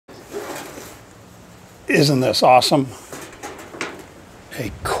Isn't this awesome?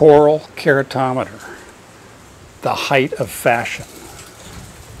 A coral keratometer, the height of fashion,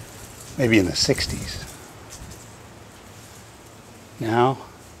 maybe in the 60s. Now,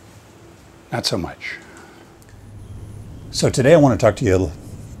 not so much. So today I want to talk to you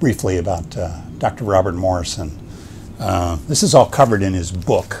briefly about Dr. Robert Morrison. This is all covered in his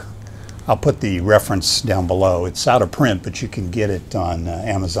book. I'll put the reference down below. It's out of print, but you can get it on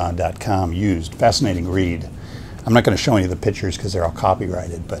Amazon.com used. Fascinating read. I'm not going to show any of the pictures because they're all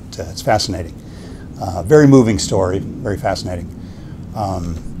copyrighted, but it's fascinating. Very moving story, very fascinating.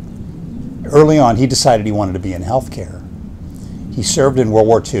 Early on, he decided he wanted to be in healthcare. He served in World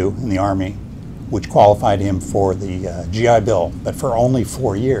War II in the Army, which qualified him for the GI Bill, but for only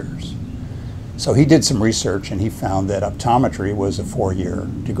 4 years. So he did some research and he found that optometry was a 4-year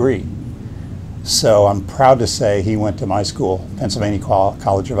degree. So I'm proud to say he went to my school, Pennsylvania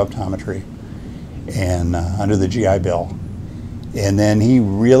College of Optometry, and under the GI Bill. And then he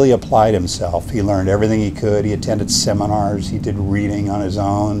really applied himself. He learned everything he could. He attended seminars. He did reading on his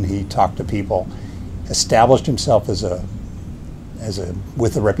own. He talked to people, established himself with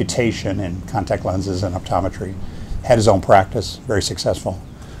a reputation in contact lenses and optometry. Had his own practice, very successful.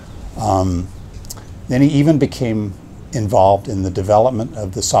 Then he even became involved in the development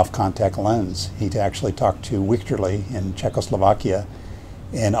of the soft contact lens. He actually talked to Wichterly in Czechoslovakia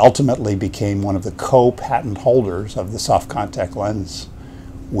and ultimately became one of the co-patent holders of the soft contact lens,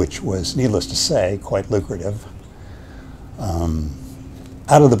 which was, needless to say, quite lucrative.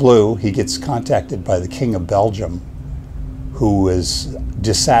 Out of the blue, he gets contacted by the King of Belgium, who was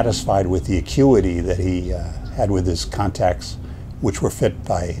dissatisfied with the acuity that he had with his contacts, which were fit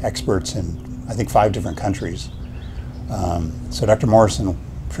by experts in, I think, 5 different countries. So Dr. Morrison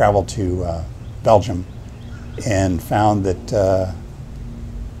traveled to Belgium and found that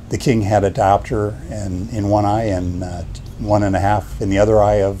the king had a diopter in one eye and 1.5 in the other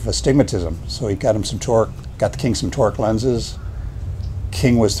eye of astigmatism. So he got him some toric, got the king some toric lenses.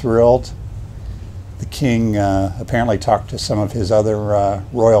 King was thrilled. The king apparently talked to some of his other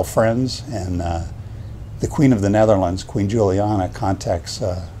royal friends, and the Queen of the Netherlands, Queen Juliana, contacts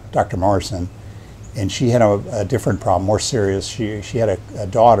Dr. Morrison. And she had a different problem, more serious. She had a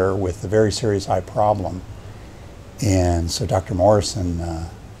daughter with a very serious eye problem. And so Dr. Morrison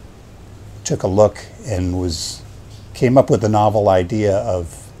took a look and came up with the novel idea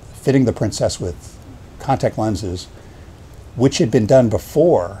of fitting the princess with contact lenses, which had been done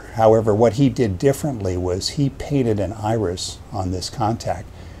before. However, what he did differently was he painted an iris on this contact,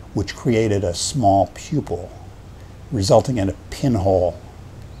 which created a small pupil, resulting in a pinhole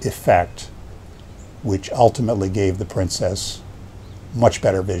effect, which ultimately gave the princess much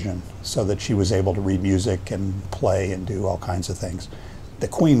better vision so that she was able to read music and play and do all kinds of things. The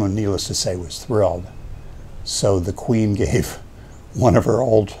queen, needless to say, was thrilled. So the queen gave one of her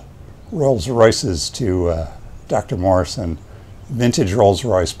old Rolls Royces to Dr. Morrison, vintage Rolls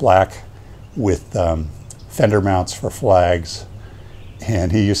Royce black with fender mounts for flags.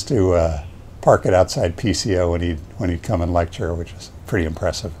 And he used to park it outside PCO when he'd come and lecture, which was pretty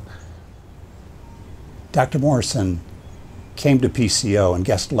impressive. Dr. Morrison came to PCO and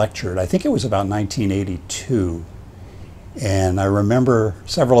guest lectured. I think it was about 1982. And I remember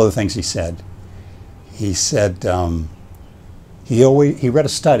several of the things he said. He said he read a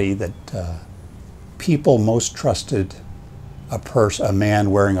study that people most trusted a man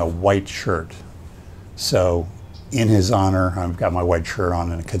wearing a white shirt. So in his honor, I've got my white shirt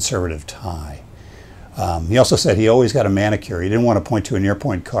on and a conservative tie. He also said he always got a manicure. He didn't want to point to a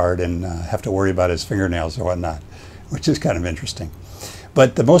near-point card and have to worry about his fingernails or whatnot, which is kind of interesting.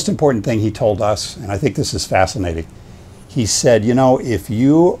 But the most important thing he told us, and I think this is fascinating, he said, you know, if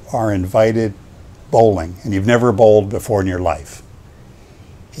you are invited bowling and you've never bowled before in your life,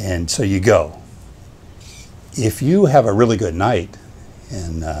 and so you go, if you have a really good night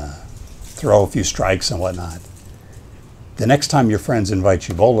and throw a few strikes and whatnot, the next time your friends invite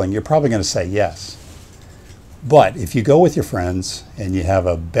you bowling, you're probably going to say yes. But if you go with your friends and you have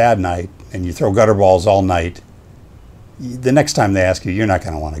a bad night and you throw gutter balls all night, the next time they ask you, you're not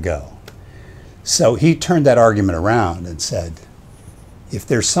going to want to go. So he turned that argument around and said, if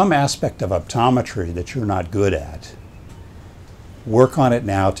there's some aspect of optometry that you're not good at, work on it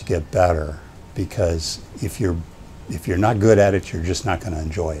now to get better, because if you're not good at it, you're just not going to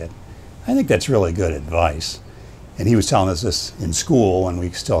enjoy it. I think that's really good advice. And he was telling us this in school, and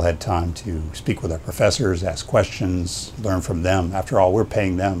we still had time to speak with our professors, ask questions, learn from them. After all, we're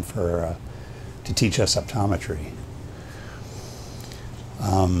paying them to teach us optometry.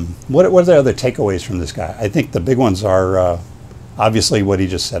 What are the other takeaways from this guy? I think the big ones are obviously what he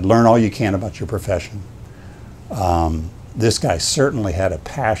just said. Learn all you can about your profession. This guy certainly had a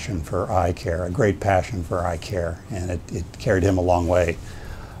passion for eye care, a great passion for eye care, and it carried him a long way.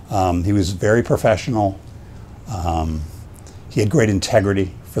 He was very professional. He had great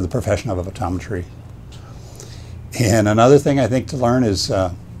integrity for the profession of optometry. And another thing I think to learn is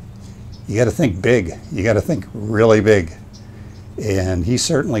you got to think big. You got to think really big. And he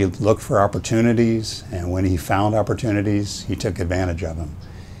certainly looked for opportunities, and when he found opportunities, he took advantage of them.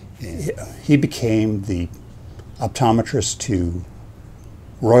 He became the optometrist to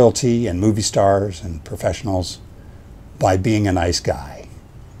royalty and movie stars and professionals by being a nice guy.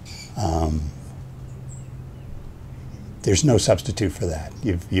 There's no substitute for that.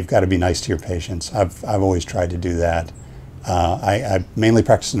 You've got to be nice to your patients. I've always tried to do that. I mainly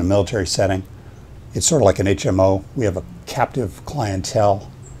practice in a military setting. It's sort of like an HMO. We have a captive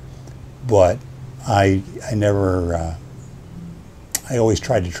clientele, but I always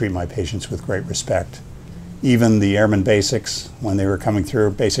tried to treat my patients with great respect. Even the airman basics, when they were coming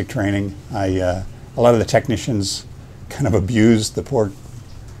through basic training, a lot of the technicians kind of abused the poor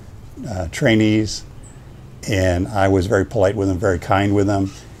trainees, and I was very polite with them, very kind with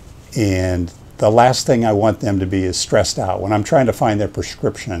them. And the last thing I want them to be is stressed out. When I'm trying to find their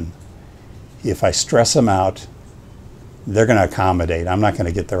prescription, if I stress them out, they're going to accommodate. I'm not going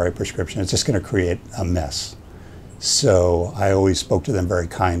to get the right prescription. It's just going to create a mess. So I always spoke to them very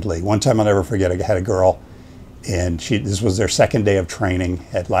kindly. One time I'll never forget, I had a girl, and this was their second day of training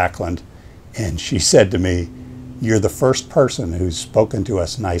at Lackland, and she said to me, "You're the first person who's spoken to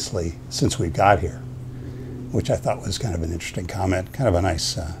us nicely since we got here," which I thought was kind of an interesting comment, kind of a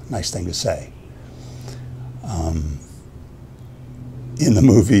nice thing to say. In the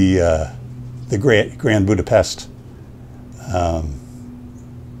movie The Grand Budapest, I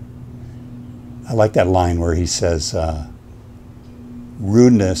like that line where he says,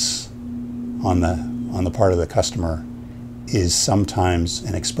 rudeness on the part of the customer is sometimes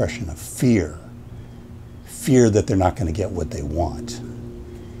an expression of fear that they're not going to get what they want.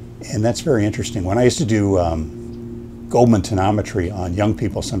 And that's very interesting. When I used to do Goldman tonometry on young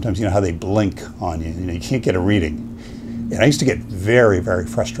people, sometimes you know how they blink on you, you can't get a reading. And I used to get very, very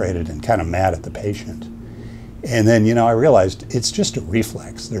frustrated and kind of mad at the patient. And then, I realized it's just a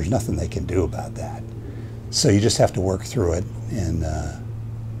reflex. There's nothing they can do about that. So you just have to work through it and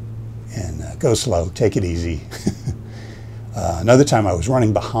go slow, take it easy. Another time I was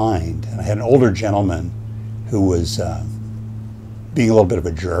running behind, and I had an older gentleman who was being a little bit of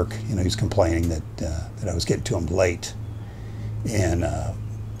a jerk. He was complaining that I was getting to him late. And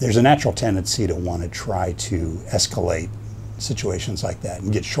there's a natural tendency to want to try to escalate situations like that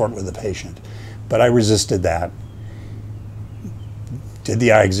and get short with the patient. But I resisted that, did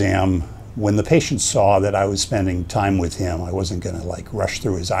the eye exam. When the patient saw that I was spending time with him, I wasn't going to rush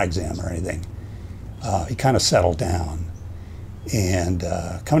through his eye exam or anything. He kind of settled down, and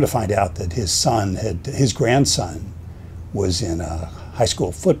come to find out that his grandson was in a high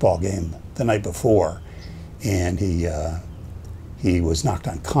school football game the night before, and he was knocked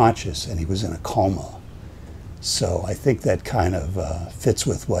unconscious and he was in a coma. So I think that kind of fits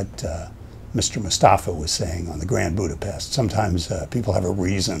with what Mr. Mustafa was saying on the Grand Budapest. Sometimes people have a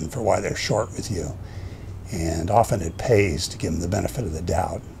reason for why they're short with you, and often it pays to give them the benefit of the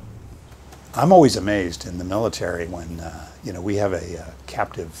doubt. I'm always amazed in the military when we have a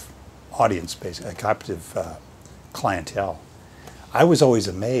captive audience, basically a captive clientele. I was always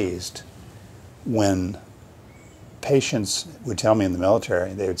amazed when patients would tell me in the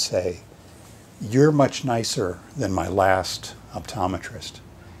military, they would say, "You're much nicer than my last optometrist."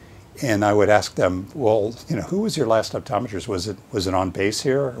 And I would ask them, "Well, who was your last optometrist? Was it on base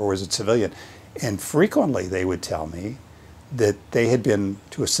here, or was it civilian?" And frequently they would tell me that they had been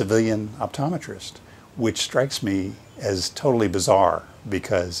to a civilian optometrist, which strikes me as totally bizarre,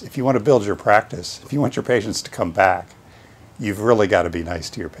 because if you want to build your practice, if you want your patients to come back, you've really got to be nice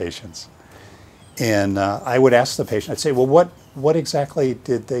to your patients. And I would ask the patient, I'd say, "Well, what exactly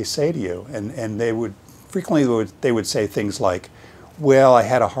did they say to you?" And they would frequently they would say things like, "Well, I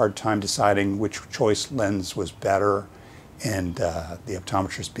had a hard time deciding which choice lens was better, and the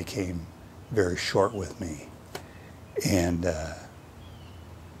optometrist became very short with me." And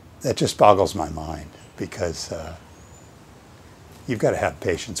that just boggles my mind, because you've got to have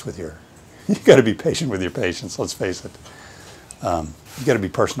patience with you've got to be patient with your patients, let's face it. You've got to be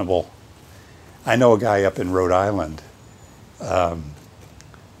personable. I know a guy up in Rhode Island.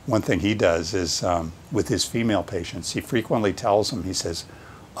 One thing he does is, with his female patients, he frequently tells them, he says,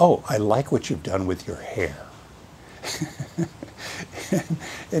 "Oh, I like what you've done with your hair."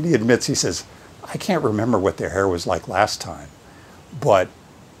 And he admits, he says, "I can't remember what their hair was like last time, but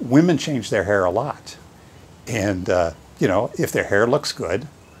women change their hair a lot. And, you know, if their hair looks good,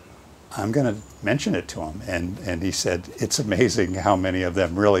 I'm going to mention it to them. And he said, it's amazing how many of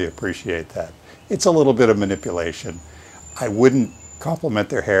them really appreciate that. It's a little bit of manipulation. I wouldn't compliment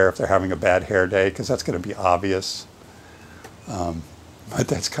their hair if they're having a bad hair day, because that's going to be obvious. But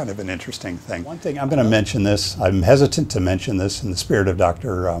that's kind of an interesting thing. One thing, I'm going to mention this. I'm hesitant to mention this in the spirit of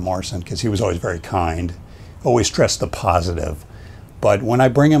Dr. Morrison, because he was always very kind, always stressed the positive. But when I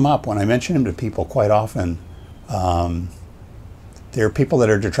bring him up, when I mention him to people quite often, there are people that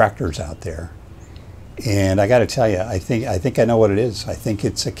are detractors out there. And I got to tell you, I think I know what it is. I think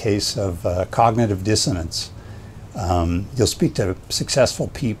it's a case of cognitive dissonance. You'll speak to successful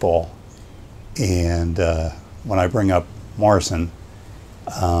people, and when I bring up Morrison,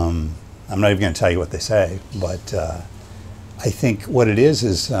 I'm not even going to tell you what they say, but I think what it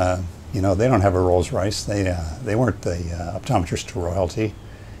is you know, they don't have a Rolls Royce. They weren't the optometrist to royalty,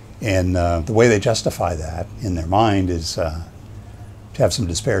 and the way they justify that in their mind is to have some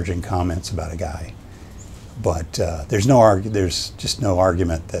disparaging comments about a guy. But there's just no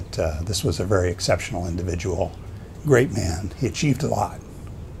argument that this was a very exceptional individual, great man. He achieved a lot.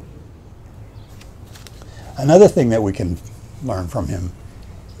 Another thing that we can learn from him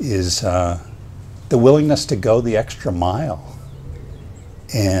is the willingness to go the extra mile.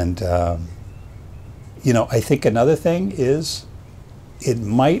 And, you know, I think another thing is it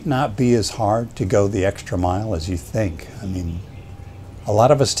might not be as hard to go the extra mile as you think. I mean, a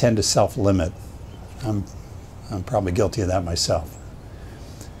lot of us tend to self-limit. I'm probably guilty of that myself.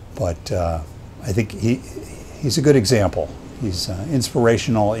 But I think he's a good example. He's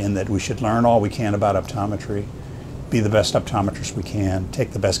inspirational in that we should learn all we can about optometry, be the best optometrists we can,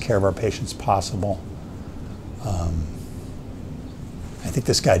 take the best care of our patients possible. I think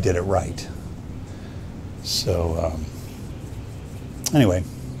this guy did it right. So anyway,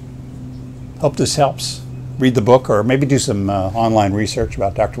 hope this helps. Read the book, or maybe do some online research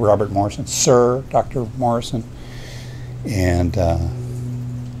about Dr. Robert Morrison, Sir Dr. Morrison. And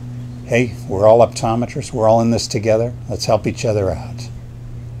hey, we're all optometrists. We're all in this together. Let's help each other out.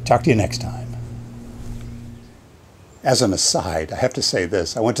 Talk to you next time. As an aside, I have to say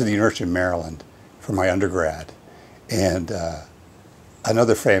this. I went to the University of Maryland for my undergrad, and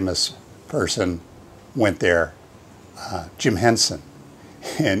another famous person went there, Jim Henson.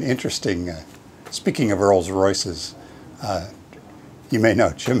 And interesting, speaking of Rolls Royces, you may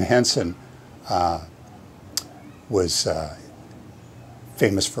know Jim Henson was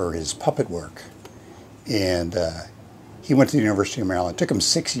famous for his puppet work. And he went to the University of Maryland. It took him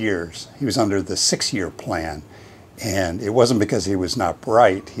 6 years. He was under the 6-year plan. And it wasn't because he was not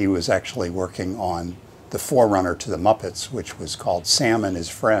bright. He was actually working on the forerunner to the Muppets, which was called Sam and His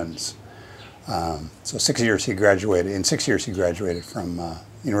Friends. So 6 years he graduated. In 6 years he graduated from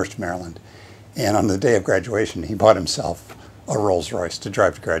University of Maryland. And on the day of graduation, he bought himself a Rolls Royce to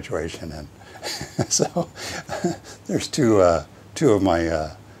drive to graduation. And so there's two of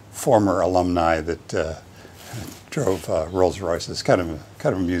my former alumni that drove Rolls Royces. Kind of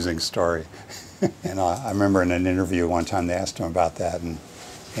amusing story. And I remember in an interview one time they asked him about that, and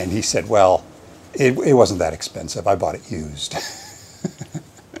he said, well, it wasn't that expensive. I bought it used.